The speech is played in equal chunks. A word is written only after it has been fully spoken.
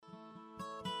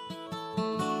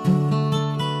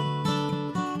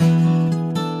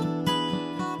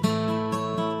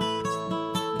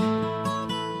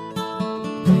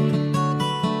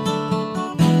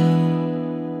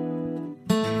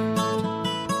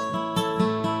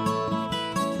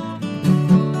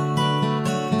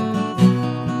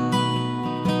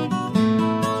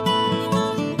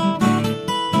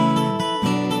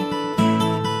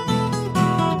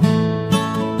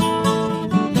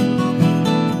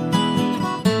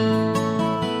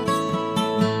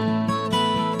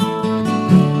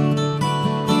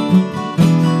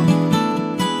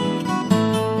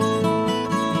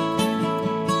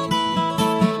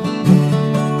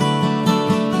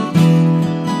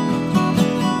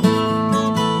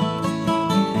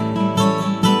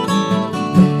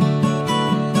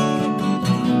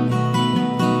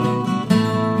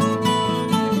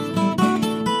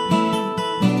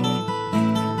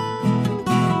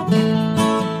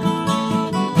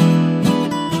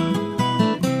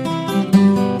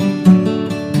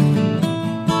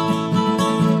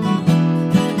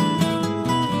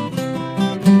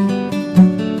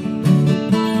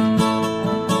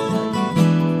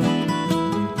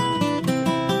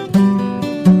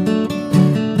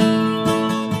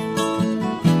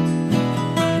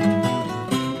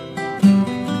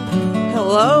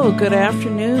good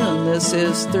afternoon. This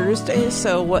is Thursday,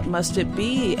 so what must it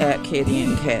be at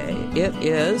KD&K? It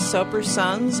is Soper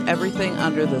Sun's Everything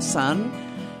Under the Sun,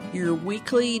 your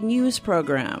weekly news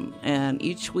program. And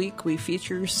each week we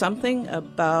feature something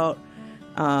about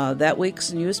that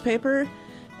week's newspaper.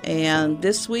 And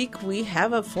this week we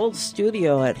have a full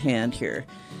studio at hand here.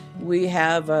 We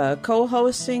have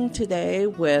co-hosting today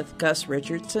with Gus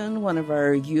Richardson, one of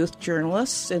our youth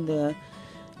journalists in the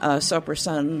Soper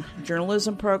Sun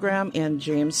journalism program, and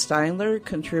James Steindler,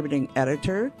 contributing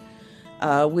editor.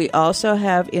 We also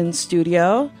have in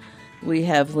studio, we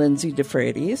have Lindsay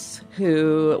DeFrates,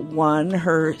 who won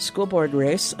her school board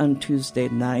race on Tuesday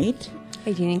night.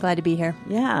 Hey, Jeanne, glad to be here.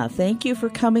 Yeah, thank you for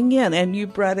coming in. And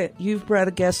you've brought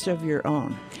a guest of your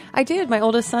own. I did. My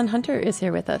oldest son, Hunter, is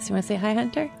here with us. You want to say hi,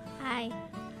 Hunter? Hi.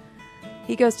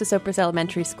 He goes to Soper's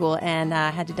Elementary School and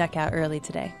had to duck out early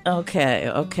today.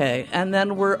 Okay. And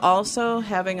then we're also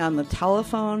having on the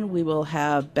telephone, we will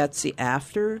have Betsy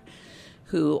After,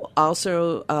 who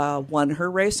also won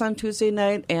her race on Tuesday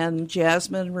night, and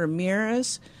Jasmin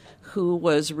Ramirez, who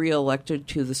was reelected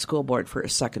to the school board for a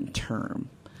second term.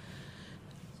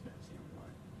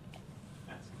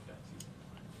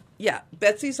 Yeah,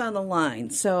 Betsy's on the line.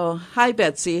 So, hi,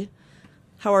 Betsy.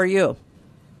 How are you?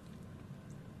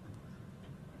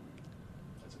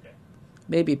 That's okay.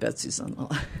 Maybe Betsy's on the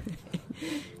line.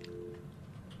 Keep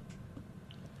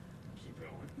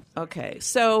going. Okay,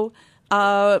 so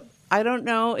I don't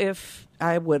know if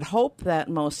I would hope that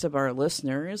most of our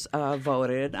listeners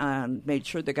voted and made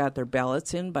sure they got their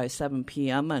ballots in by 7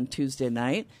 p.m. on Tuesday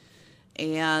night.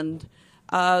 And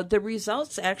the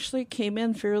results actually came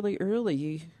in fairly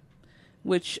early,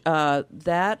 which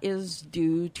that is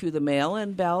due to the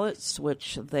mail-in ballots,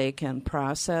 which they can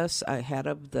process ahead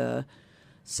of the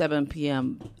 7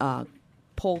 p.m.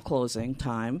 Poll closing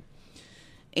time.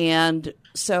 And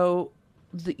so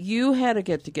you had a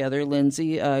get-together,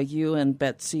 Lindsay, you and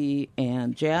Betsy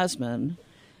and Jasmin,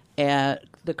 at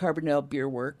the Carbondale Beer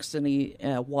Works in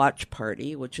a watch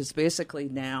party, which is basically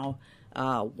now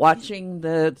watching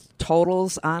the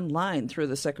totals online through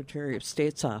the Secretary of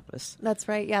State's office. That's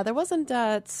right. Yeah, there wasn't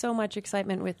so much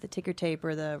excitement with the ticker tape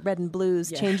or the red and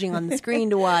blues changing on the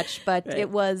screen to watch, but right. It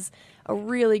was a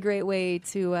really great way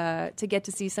to get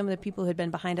to see some of the people who had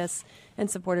been behind us and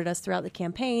supported us throughout the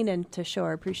campaign and to show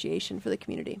our appreciation for the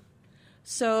community.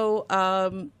 So,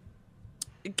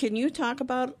 can you talk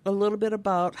about a little bit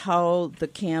about how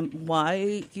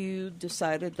why you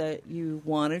decided that you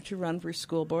wanted to run for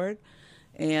school board,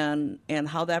 and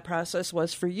how that process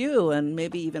was for you, and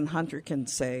maybe even Hunter can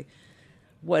say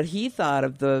what he thought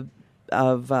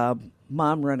of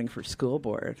mom running for school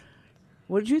board.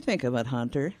 What did you think of it,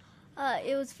 Hunter?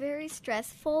 It was very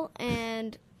stressful,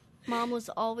 and Mom was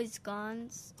always gone,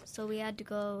 so we had to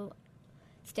go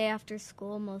stay after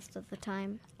school most of the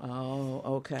time. Oh,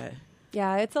 okay.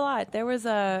 Yeah, it's a lot. There was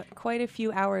quite a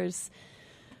few hours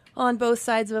on both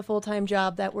sides of a full-time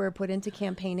job that were put into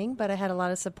campaigning, but I had a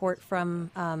lot of support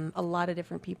from a lot of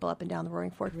different people up and down the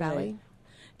Roaring Fork Valley.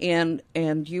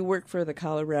 And you work for the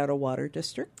Colorado Water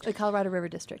District? The Colorado River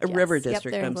District, yes. River District,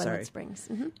 yep, they're in I'm Glenwood sorry. Springs.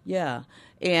 Mm-hmm. Yeah.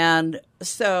 And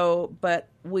so, but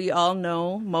we all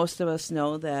know, most of us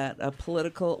know that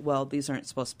these aren't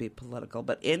supposed to be political,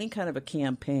 but any kind of a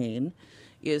campaign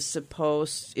it's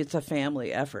a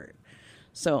family effort.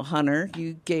 So, Hunter,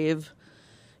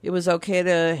 it was okay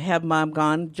to have Mom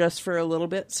gone just for a little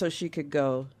bit so she could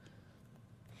go,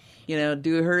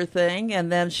 do her thing. And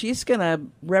then she's going to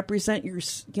represent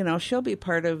she'll be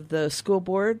part of the school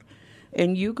board.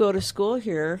 And you go to school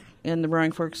here in the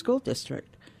Roaring Fork School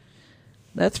District.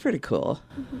 That's pretty cool.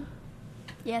 Mm-hmm.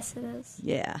 Yes, it is.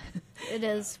 Yeah. It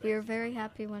is. We were very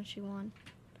happy when she won.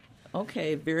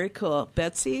 Okay, very cool.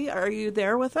 Betsy, are you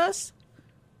there with us?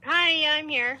 Hi, yeah, I'm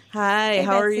here. Hi, hey,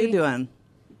 how are Betsy. you doing?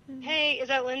 Hey, is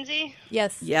that Lindsay?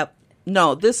 Yes. Yep.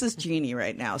 No, this is Jeannie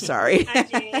right now. Sorry. Hi,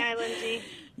 Jeannie. Hi, Lindsay.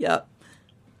 Yep.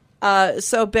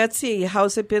 So, Betsy,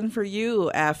 how's it been for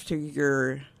you after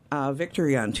your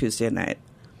victory on Tuesday night?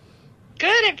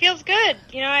 Good. It feels good.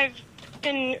 I've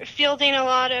been fielding a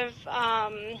lot of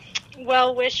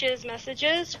well wishes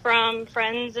messages from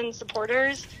friends and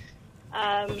supporters.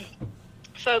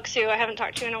 Folks who I haven't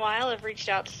talked to in a while have reached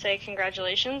out to say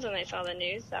congratulations when they saw the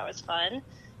news. That was fun.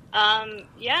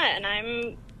 And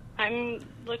I'm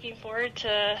looking forward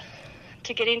to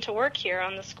getting to work here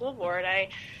on the school board. I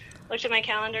looked at my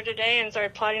calendar today and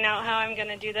started plotting out how I'm going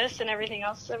to do this and everything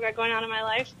else I've got going on in my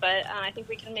life, but I think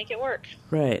we can make it work.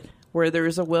 Right. Where there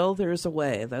is a will, there is a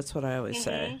way. That's what I always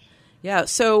say. Yeah.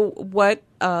 So what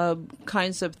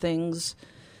kinds of things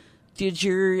did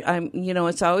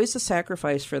it's always a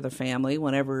sacrifice for the family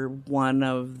whenever one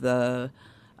of the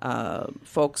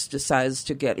folks decides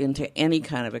to get into any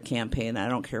kind of a campaign, I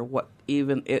don't care what,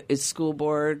 even it's school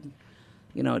board,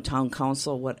 town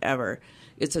council, whatever,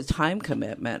 it's a time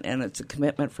commitment, and it's a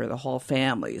commitment for the whole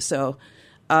family. So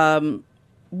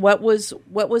what was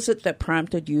it that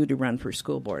prompted you to run for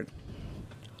school board?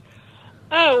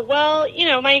 Oh, well,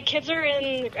 my kids are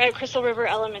at Crystal River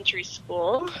Elementary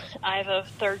School. I have a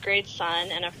 3rd grade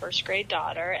son and a 1st grade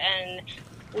daughter, and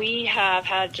we have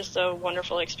had just a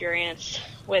wonderful experience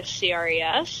with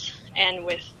CRES and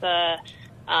with the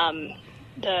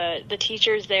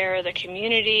teachers there, the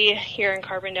community here in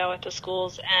Carbondale with the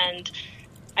schools, and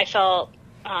I felt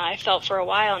for a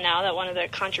while now that one of the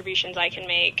contributions I can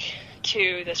make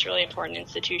to this really important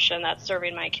institution that's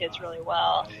serving my kids really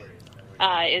well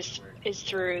is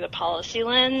through the policy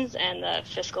lens and the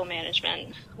fiscal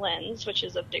management lens, which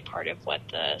is a big part of what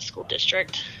the school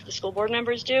board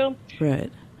members do.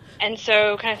 Right. And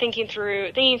so kind of thinking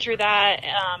through that,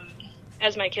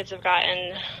 as my kids have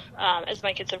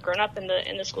grown up in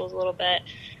the schools a little bit,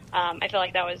 I feel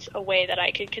like that was a way that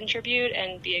I could contribute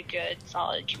and be a good,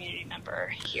 solid community member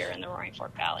here in the Roaring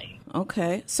Fork Valley.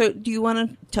 Okay. So do you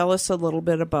want to tell us a little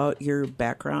bit about your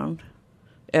background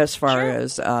as far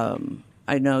as,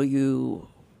 I know you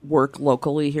work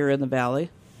locally here in the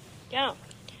Valley?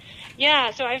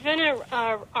 Yeah, so I've been at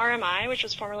RMI, which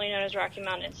was formerly known as Rocky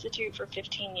Mountain Institute, for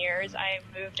 15 years. I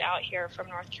moved out here from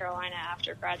North Carolina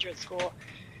after graduate school.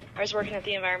 I was working at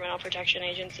the Environmental Protection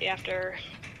Agency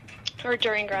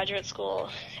during graduate school,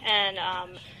 and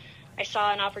I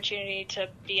saw an opportunity to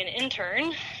be an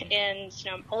intern in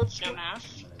old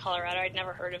Snowmass, Colorado. I'd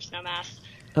never heard of Snowmass.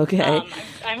 Okay.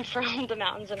 I'm from the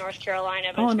mountains of North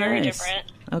Carolina, but it's very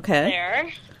different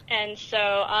there. And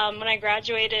so when I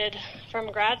graduated from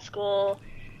grad school,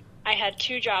 I had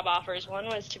 2 job offers. One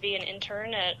was to be an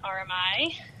intern at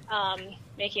RMI,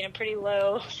 making a pretty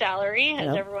low salary,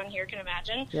 as everyone here can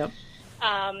imagine,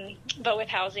 but with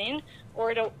housing,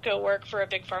 or to go work for a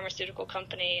big pharmaceutical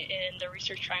company in the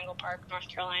Research Triangle Park, North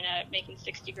Carolina, making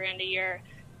 $60,000 a year.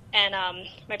 And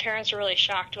my parents were really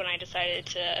shocked when I decided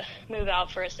to move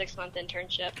out for a 6-month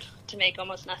internship to make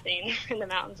almost nothing in the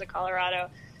mountains of Colorado.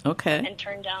 Okay. And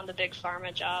turn down the big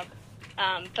pharma job.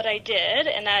 But I did,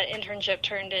 and that internship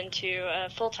turned into a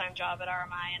full-time job at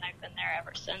RMI, and I've been there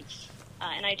ever since.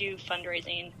 And I do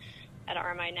fundraising at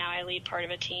RMI now. I lead part of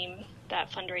a team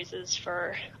that fundraises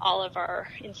for all of our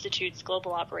institute's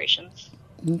global operations.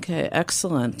 Okay,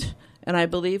 excellent. And I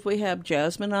believe we have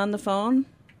Jasmin on the phone.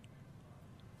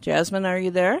 Jasmin, are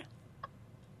you there?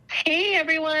 Hey,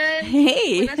 everyone.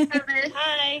 Hey.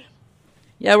 Hi.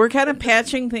 Yeah, we're kind of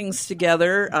patching things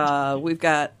together. We've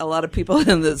got a lot of people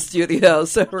in the studio,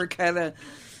 so we're kind of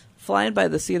flying by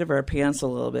the seat of our pants a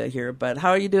little bit here. But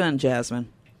how are you doing, Jasmin?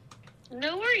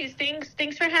 No worries.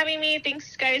 Thanks for having me.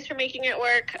 Thanks, guys, for making it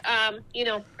work.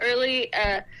 Early.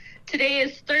 Today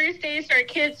is Thursday, so our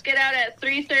kids get out at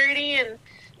 3:30, and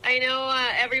I know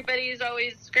everybody's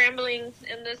always scrambling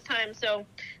in this time. So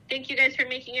thank you guys for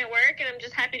making it work, and I'm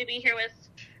just happy to be here with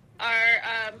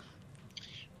our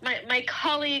my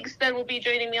colleagues that will be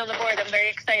joining me on the board. I'm very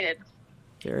excited.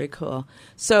 Very cool.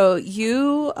 So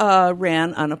you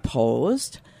ran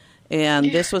unopposed,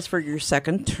 and this was for your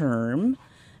 2nd term.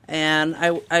 And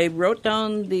I wrote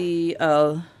down the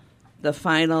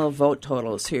final vote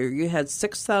totals here. You had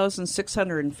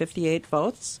 6,658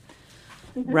 votes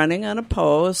running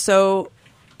unopposed. So,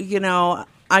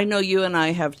 I know you and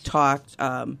I have talked,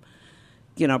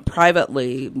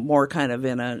 privately, more kind of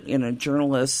in a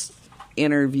journalist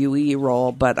interviewee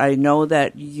role, but I know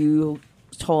that you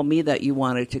told me that you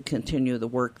wanted to continue the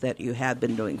work that you had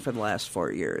been doing for the last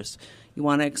 4 years. You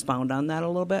want to expound on that a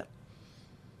little bit?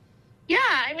 Yeah,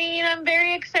 I'm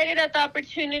very excited at the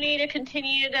opportunity to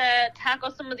continue to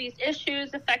tackle some of these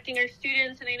issues affecting our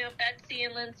students, and I know Betsy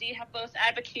and Lindsay have both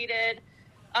advocated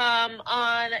on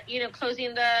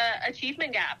closing the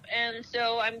achievement gap, and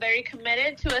so I'm very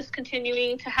committed to us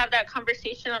continuing to have that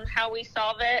conversation on how we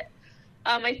solve it.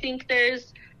 I think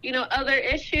there's other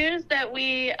issues that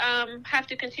we have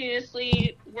to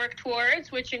continuously work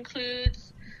towards, which includes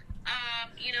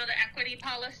the equity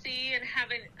policy and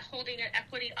holding an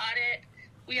equity audit.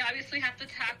 We obviously have to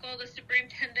tackle the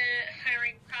superintendent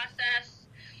hiring process,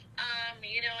 and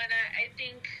I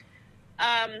think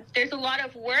there's a lot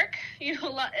of work.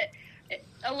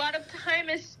 A lot of time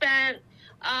is spent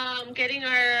getting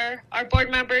our board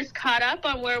members caught up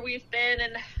on where we've been,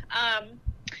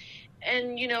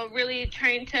 and really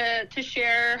trying to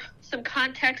share some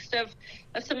context of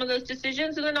some of those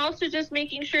decisions, and then also just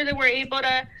making sure that we're able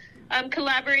to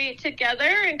collaborate together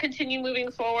and continue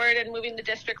moving forward and moving the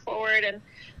district forward. And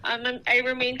I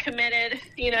remain committed,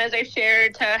 as I've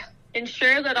shared, to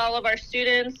ensure that all of our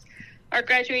students are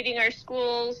graduating our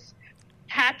schools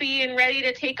happy and ready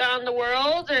to take on the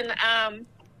world. And,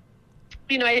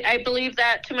 I believe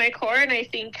that to my core. And I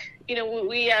think,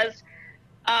 we as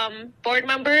board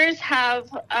members have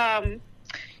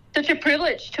such a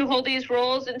privilege to hold these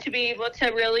roles and to be able to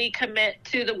really commit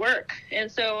to the work. And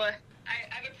so I've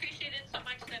appreciated so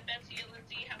much that Betsy and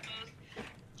Lindsay have both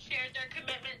shared their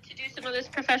commitment to do some of this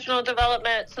professional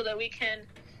development so that we can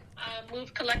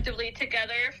move collectively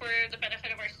together for the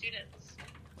benefit of our students.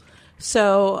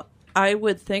 So I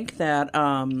would think that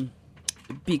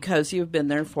because you've been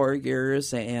there 4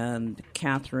 years and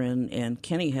Catherine and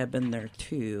Kenny have been there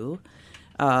too.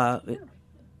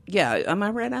 Yeah, am I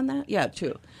right on that? Yeah,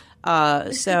 too.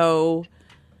 So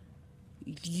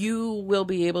you will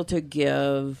be able to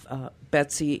give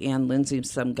Betsy and Lindsay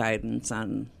some guidance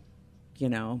on,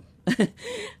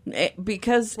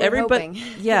 because We're everybody, hoping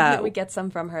yeah, that we get some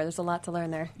from her. There's a lot to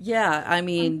learn there. Yeah, I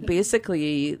mean,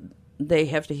 basically, they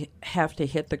have to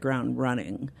hit the ground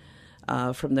running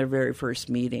from their very first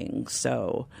meeting.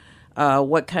 So,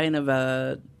 what kind of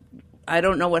I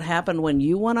don't know what happened when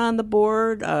you went on the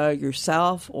board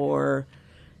yourself, or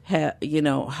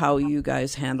how you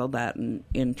guys handled that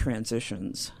in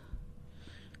transitions.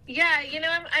 Yeah,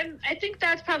 I think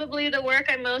that's probably the work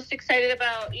I'm most excited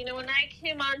about. When I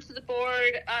came onto the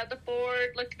board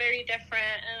looked very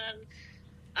different, and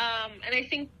I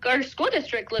think our school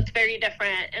district looked very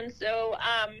different. And so,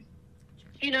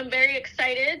 I'm very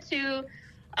excited to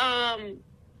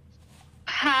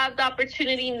have the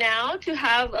opportunity now to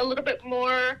have a little bit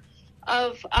more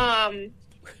of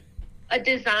a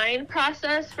design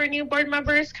process for new board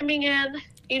members coming in.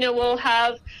 We'll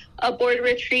have a board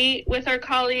retreat with our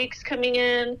colleagues coming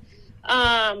in.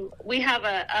 We have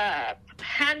a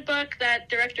handbook that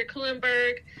Director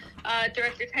Kuhlenberg,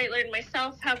 Director Steindler, and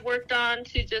myself have worked on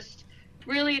to just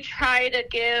really try to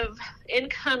give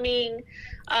incoming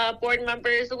board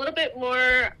members a little bit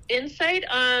more insight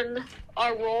on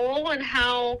our role and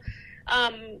how,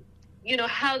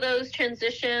 how those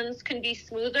transitions can be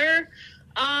smoother.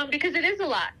 Because it is a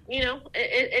lot,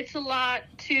 it's a lot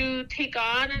to take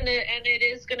on, and it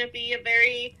is going to be a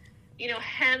very,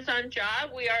 hands-on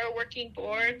job. We are a working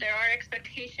board. There are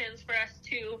expectations for us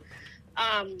to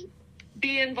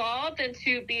be involved and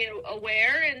to be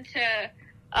aware and to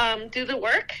do the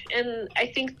work. And I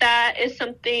think that is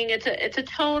something. It's a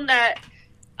tone that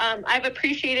I've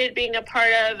appreciated being a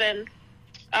part of, and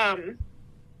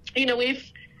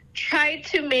we've tried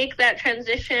to make that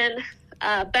transition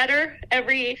better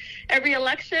every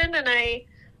election. And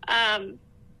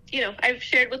I've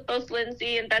shared with both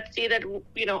Lindsay and Betsy that,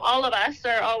 all of us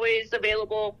are always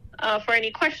available for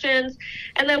any questions,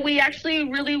 and that we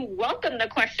actually really welcome the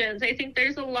questions. I think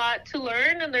there's a lot to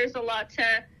learn, and there's a lot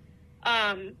to,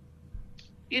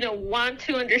 want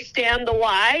to understand the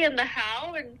why and the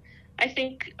how. And I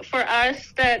think for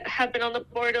us that have been on the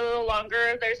board a little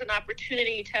longer, there's an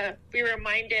opportunity to be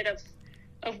reminded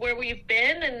of where we've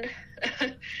been and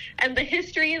and the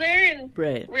history there, and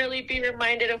really be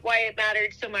reminded of why it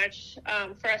mattered so much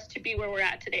for us to be where we're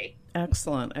at today.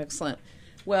 Excellent.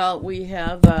 Well, we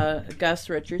have Gus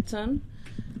Richardson,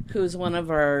 who's one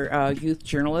of our youth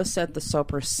journalists at the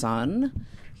Soper Sun.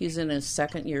 He's in his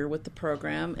second year with the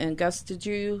program. And Gus,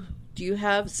 do you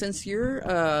have, since you're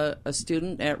a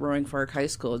student at Roaring Fork High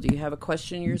School, do you have a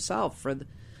question yourself for the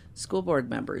school board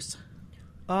members?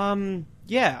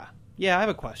 Yeah, I have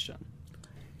a question.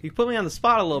 You put me on the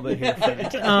spot a little bit here,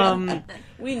 Frank.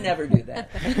 We never do that.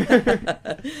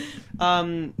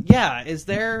 Is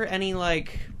there any, I've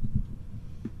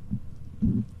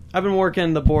been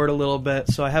working the board a little bit,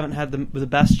 so I haven't had the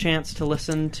best chance to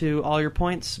listen to all your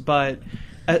points, but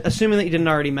assuming that you didn't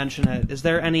already mention it, is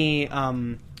there any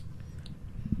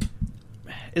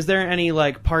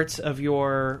parts of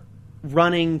your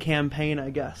running campaign, I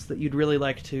guess, that you'd really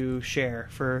like to share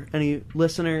for any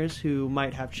listeners who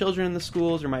might have children in the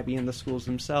schools or might be in the schools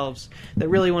themselves that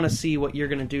really want to see what you're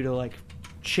going to do to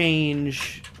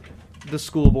change the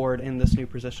school board in this new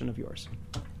position of yours?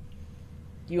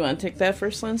 You want to take that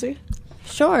first, Lindsay?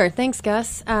 Sure. Thanks,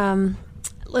 Gus.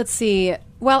 Let's see.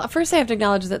 Well, first I have to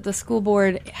acknowledge that the school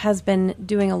board has been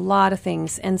doing a lot of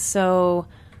things, and so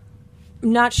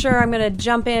not sure I'm going to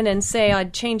jump in and say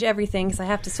I'd change everything, because I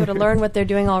have to sort of learn what they're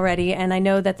doing already. And I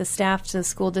know that the staff to the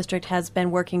school district has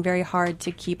been working very hard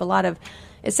to keep a lot of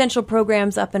essential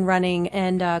programs up and running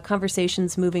and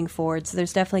conversations moving forward. So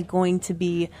there's definitely going to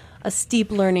be a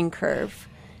steep learning curve.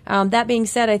 That being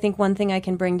said, I think one thing I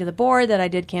can bring to the board that I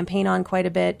did campaign on quite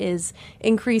a bit is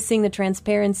increasing the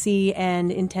transparency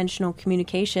and intentional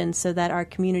communication so that our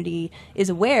community is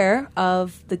aware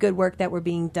of the good work that we're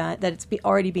being done, that it's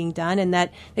already being done, and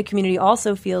that the community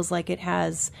also feels like it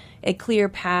has a clear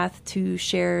path to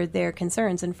share their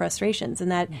concerns and frustrations,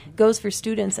 and that goes for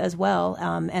students as well,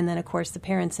 and then of course the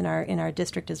parents in our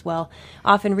district as well.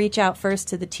 Often reach out first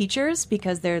to the teachers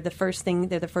because they're the first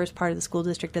part of the school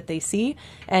district that they see,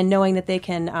 and knowing that they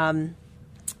can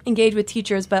engage with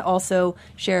teachers but also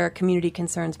share community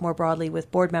concerns more broadly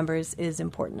with board members is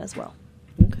important as well.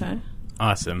 Okay.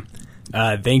 Awesome.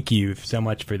 Thank you so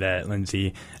much for that,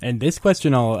 Lindsay. And this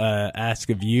question I'll ask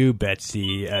of you,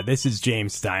 Betsy. This is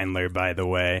James Steindler, by the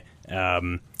way,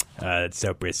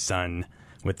 Sopra's son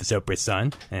with the Sopra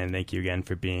Sun. And thank you again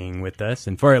for being with us.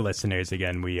 And for our listeners,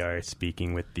 again, we are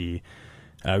speaking with the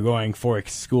Roaring Fork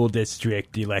School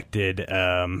District elected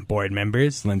board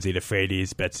members, Lindsay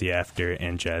DeFrates, Betsy After,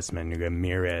 and Jasmin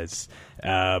Ramirez.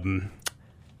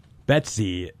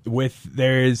 Betsy,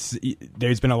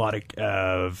 there's been a lot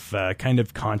of kind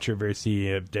of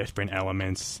controversy of different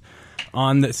elements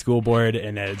on the school board,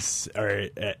 and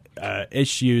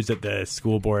issues that the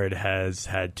school board has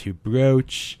had to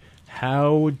broach.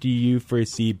 How do you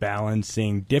foresee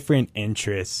balancing different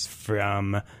interests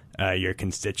from your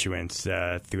constituents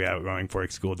throughout Roaring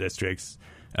Fork school districts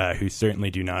who certainly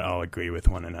do not all agree with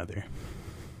one another?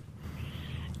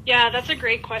 Yeah, that's a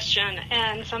great question,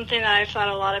 and something that I've thought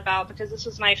a lot about because this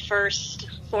was my first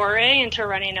foray into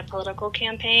running a political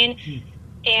campaign,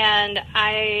 and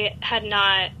I had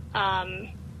not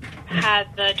had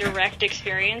the direct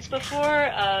experience before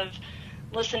of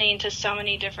listening to so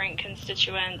many different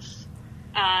constituents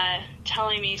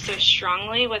telling me so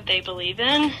strongly what they believe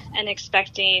in and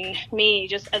expecting me,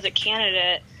 just as a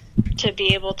candidate, to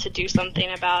be able to do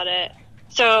something about it.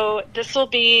 So this will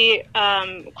be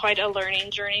quite a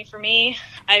learning journey for me.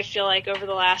 I feel like over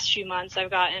the last few months I've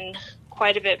gotten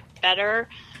quite a bit better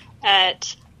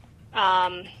at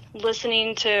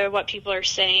listening to what people are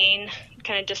saying,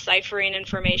 kind of deciphering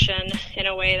information in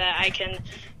a way that I can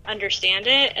understand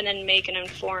it and then make an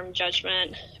informed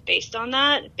judgment based on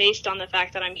that, based on the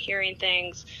fact that I'm hearing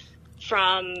things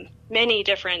from many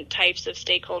different types of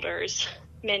stakeholders,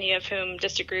 many of whom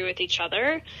disagree with each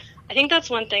other. I think that's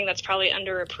one thing that's probably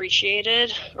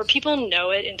underappreciated, or people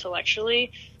know it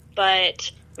intellectually, but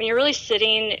when you're really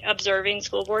sitting observing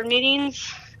school board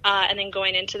meetings and then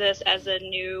going into this as a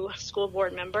new school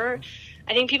board member,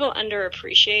 I think people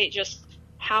underappreciate just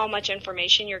how much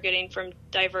information you're getting from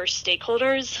diverse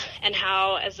stakeholders and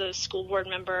how, as a school board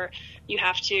member, you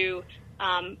have to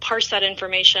parse that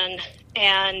information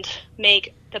and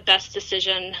make the best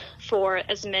decision for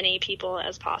as many people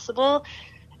as possible.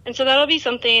 And so that'll be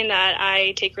something that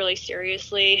I take really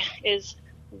seriously, is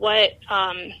what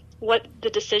the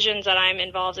decisions that I'm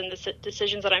involved in, the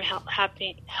decisions that I'm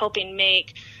helping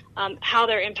make, how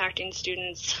they're impacting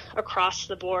students across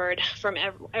the board from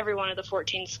every one of the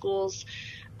 14 schools,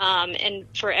 and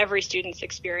for every student's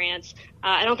experience.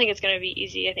 I don't think it's going to be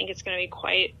easy. I think it's going to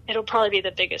be it'll probably be the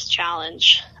biggest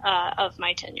challenge of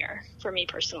my tenure for me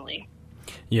personally.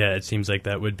 Yeah, it seems like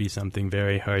that would be something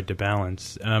very hard to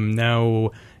balance.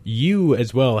 Now, you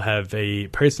as well have a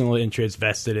personal interest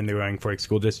vested in the Roaring Fork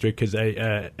School District because,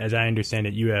 as I understand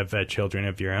it, you have children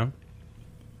of your own.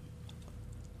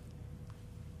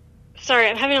 Sorry,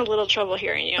 I'm having a little trouble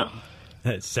hearing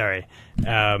you. Sorry.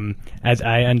 As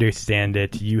I understand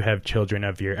it, you have children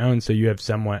of your own, so you have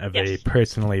somewhat of a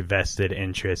personally vested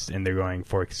interest in the Roaring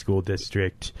Fork School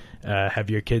District.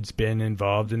 Have your kids been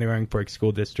involved in the Roaring Fork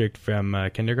School District from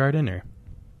kindergarten, or?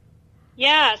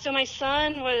 Yeah, so my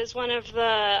son was one of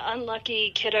the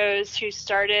unlucky kiddos who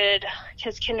started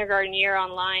his kindergarten year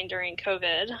online during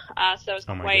COVID. So that was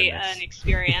quite an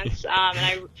experience.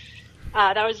 And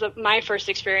that was my first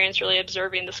experience really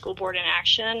observing the school board in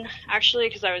action, actually,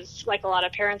 because I was, like a lot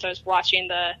of parents, I was watching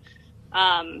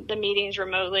the meetings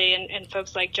remotely, and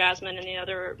folks like Jasmin and the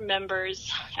other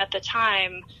members at the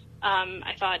time,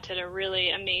 I thought did a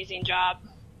really amazing job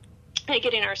at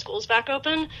getting our schools back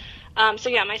open. So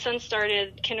yeah, my son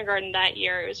started kindergarten that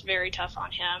year. It was very tough on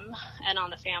him and on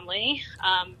the family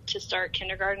to start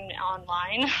kindergarten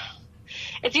online.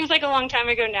 It seems like a long time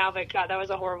ago now, but God, that was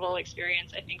a horrible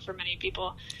experience, I think, for many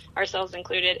people, ourselves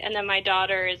included. And then my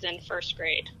daughter is in first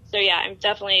grade. So yeah, I'm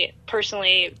definitely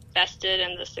personally vested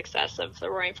in the success of the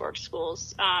Roaring Fork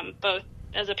schools, both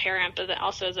as a parent, but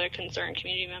also as a concerned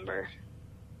community member.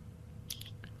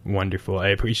 Wonderful. I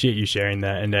appreciate you sharing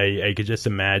that, and I could just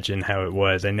imagine how it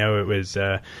was. I know it was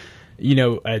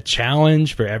a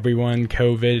challenge for everyone,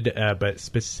 COVID, but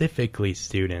specifically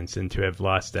students, and to have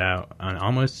lost out on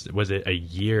almost, was it a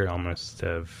year almost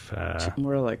of...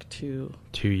 More like 2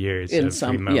 years in of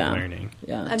remote learning.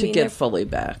 Yeah, to get fully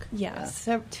back. Yeah,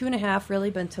 so 2.5 really,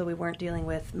 but until we weren't dealing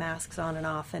with masks on and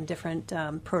off and different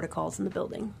protocols in the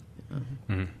building.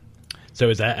 Mm-hmm. So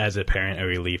is that, as a parent, a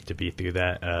relief to be through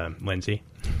that, Lindsay?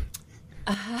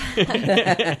 My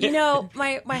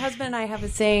husband and I have a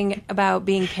saying about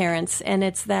being parents, and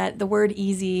it's that the word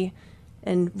easy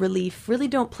and relief really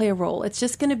don't play a role. It's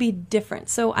just going to be different.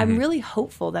 So I'm really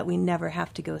hopeful that we never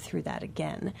have to go through that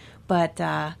again. But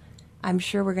I'm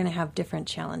sure we're going to have different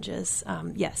challenges.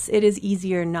 Yes, it is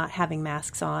easier not having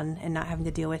masks on and not having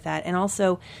to deal with that. And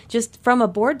also, just from a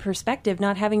board perspective,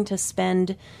 not having to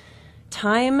spend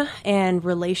time and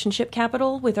relationship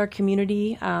capital with our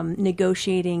community,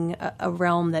 negotiating a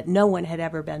realm that no one had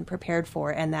ever been prepared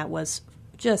for, and that was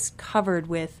just covered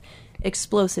with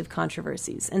explosive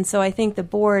controversies. And so I think the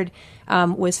board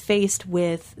was faced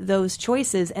with those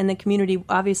choices, and the community,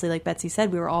 obviously, like Betsy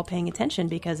said, we were all paying attention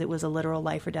because it was a literal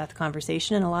life or death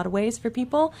conversation in a lot of ways for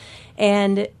people.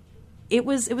 And it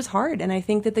was hard. And I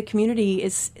think that the community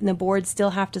and the board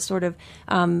still have to sort of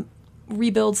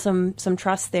rebuild some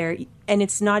trust there, and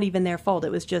it's not even their fault.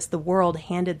 It was just the world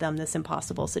handed them this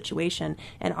impossible situation,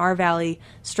 and our valley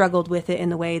struggled with it in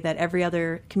the way that every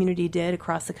other community did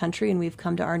across the country, and we've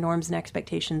come to our norms and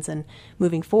expectations, and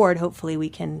moving forward, hopefully we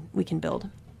can build.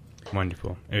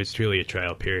 Wonderful. It was truly a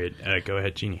trial period. Go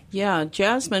ahead, Jeanne. Yeah,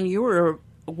 Jasmin, you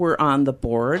were on the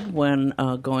board when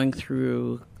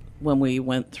when we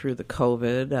went through the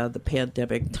COVID, the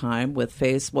pandemic time with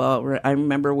face. Well, I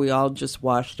remember we all just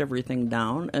washed everything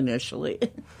down initially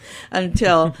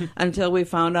until we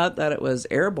found out that it was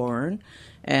airborne,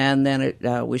 and then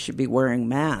we should be wearing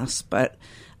masks. But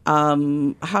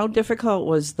how difficult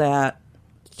was that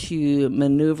to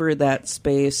maneuver that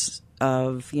space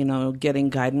of, getting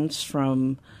guidance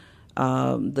from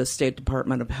the State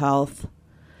Department of Health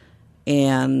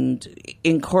and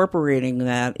incorporating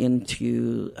that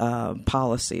into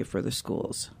policy for the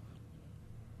schools?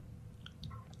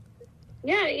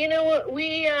 Yeah,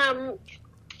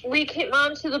 we came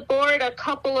onto the board a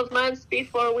couple of months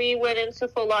before we went into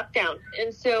full lockdown.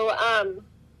 And so, I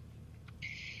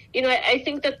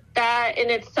think that in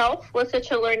itself was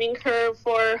such a learning curve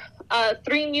for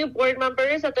 3 new board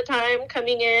members at the time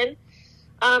coming in,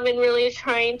 and really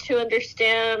trying to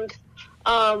understand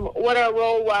what our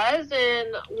role was and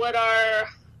what our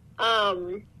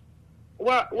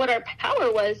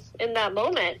power was in that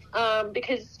moment,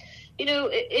 because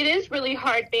it is really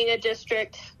hard being a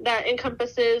district that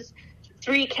encompasses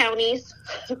 3 counties,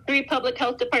 3 public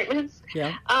health departments,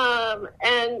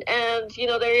 and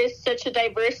there is such a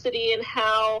diversity in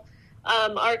how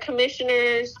our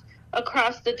commissioners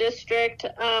across the district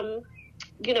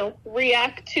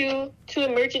react to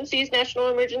emergencies, national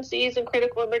emergencies, and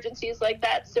critical emergencies like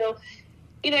that. So,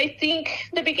 I think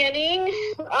the beginning,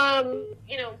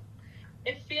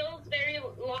 it feels very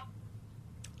long.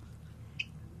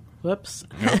 Whoops.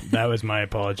 Nope, that was my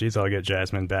apologies. I'll get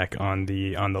Jasmin back on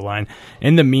the line.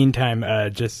 In the meantime,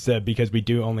 just because we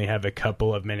do only have a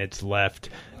couple of minutes left,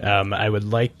 I would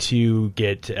like to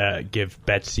give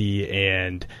Betsy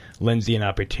and Lindsay an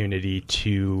opportunity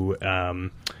to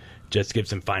just give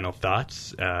some final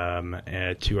thoughts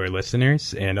to our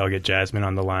listeners, and I'll get Jasmin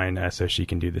on the line so she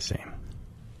can do the same.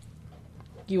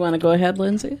 You want to go ahead,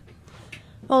 Lindsay?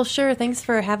 Well, sure. Thanks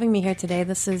for having me here today.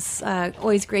 This is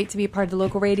always great to be a part of the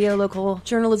local radio, local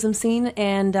journalism scene,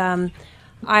 and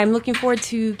I'm looking forward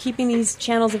to keeping these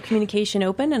channels of communication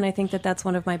open, and I think that that's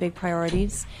one of my big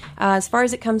priorities. As far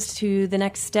as it comes to the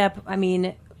next step,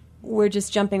 we're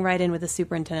just jumping right in with the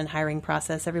superintendent hiring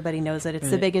process. Everybody knows it.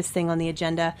 It's the biggest thing on the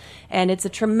agenda, and it's a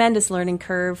tremendous learning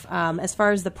curve. As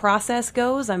far as the process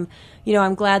goes, I'm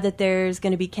glad that there's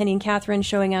going to be Kenny and Catherine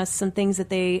showing us some things that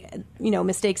they,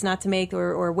 mistakes not to make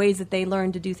or ways that they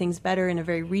learned to do things better in a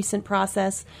very recent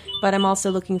process. But I'm also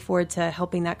looking forward to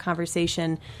helping that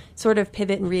conversation sort of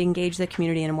pivot and re-engage the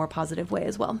community in a more positive way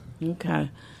as well. Okay.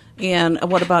 And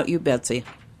what about you, Betsy?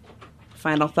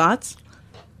 Final thoughts?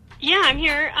 Yeah, I'm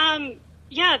here.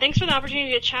 Thanks for the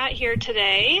opportunity to chat here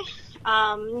today.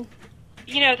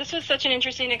 This was such an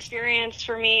interesting experience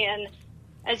for me, and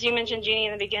as you mentioned,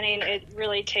 Jeanne, in the beginning, it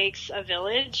really takes a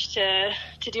village to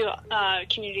do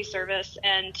community service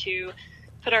and to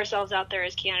put ourselves out there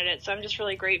as candidates. So I'm just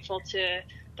really grateful to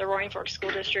the Roaring Fork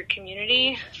School District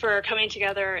community for coming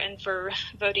together and for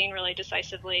voting really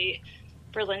decisively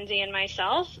for Lindsay and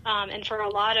myself, and for a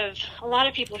lot of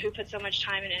people who put so much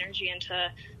time and energy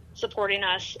into supporting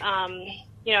us.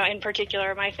 In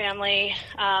particular, my family,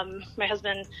 my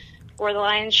husband the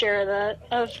lion's share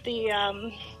of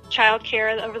the child care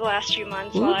over the last few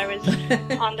months while I was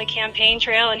on the campaign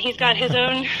trail. And he's got his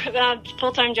own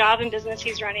full-time job and business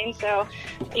he's running, so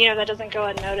that doesn't go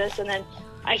unnoticed. And then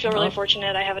I feel really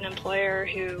fortunate. I have an employer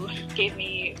who gave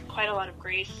me quite a lot of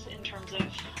grace in terms of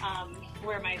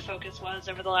where my focus was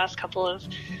over the last couple of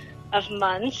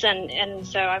months, and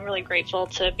so I'm really grateful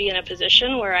to be in a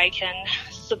position where I can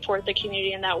support the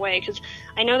community in that way, because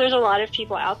I know there's a lot of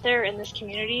people out there in this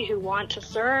community who want to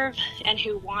serve and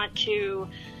who want to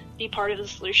be part of the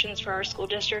solutions for our school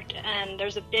district, and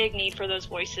there's a big need for those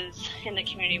voices in the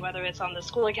community, whether it's on the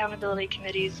school accountability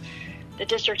committees, the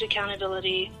district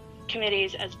accountability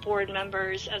committees, as board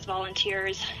members, as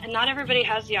volunteers, and not everybody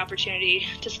has the opportunity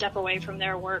to step away from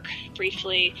their work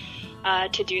briefly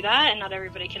to do that, and not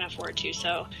everybody can afford to.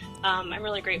 So I'm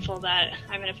really grateful that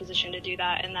I'm in a position to do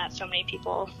that, and that so many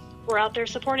people were out there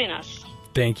supporting us.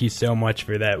 Thank you so much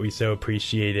for that. We so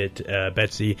appreciate it,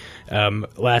 Betsy.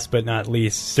 Last but not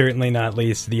least, certainly not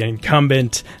least, the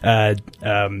incumbent,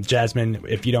 Jasmin,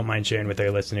 if you don't mind sharing with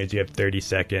our listeners, you have 30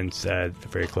 seconds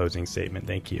for a closing statement.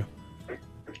 Thank you.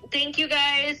 Thank you,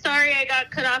 guys. Sorry I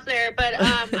got cut off there, but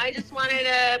I just wanted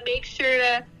to make sure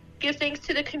to give thanks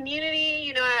to the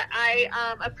community.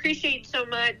 I appreciate so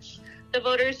much the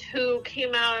voters who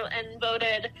came out and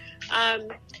voted.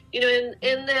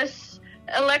 In this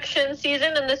election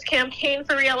season, in this campaign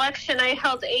for re-election, I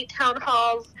held 8 town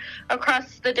halls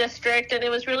across the district, and it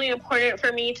was really important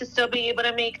for me to still be able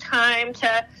to make time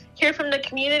to hear from the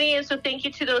community. And so thank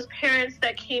you to those parents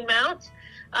that came out,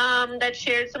 that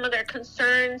shared some of their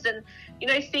concerns. And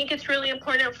I think it's really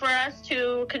important for us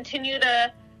to continue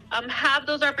to have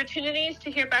those opportunities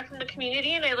to hear back from the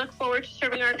community, and I look forward to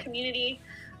serving our community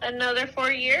another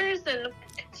 4 years and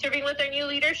serving with our new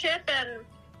leadership. And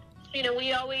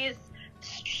we always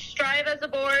strive as a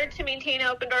board to maintain an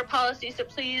open door policy, so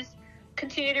please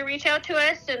continue to reach out to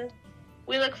us, and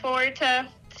we look forward to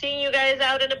seeing you guys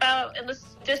out and about in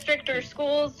this district or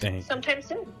schools sometime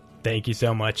soon. Thank you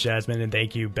so much, Jasmin, and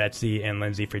thank you, Betsy and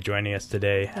Lindsay, for joining us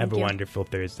today. Have a wonderful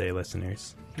Thursday,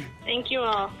 listeners. Thank you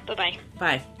all. Bye-bye.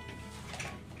 Bye.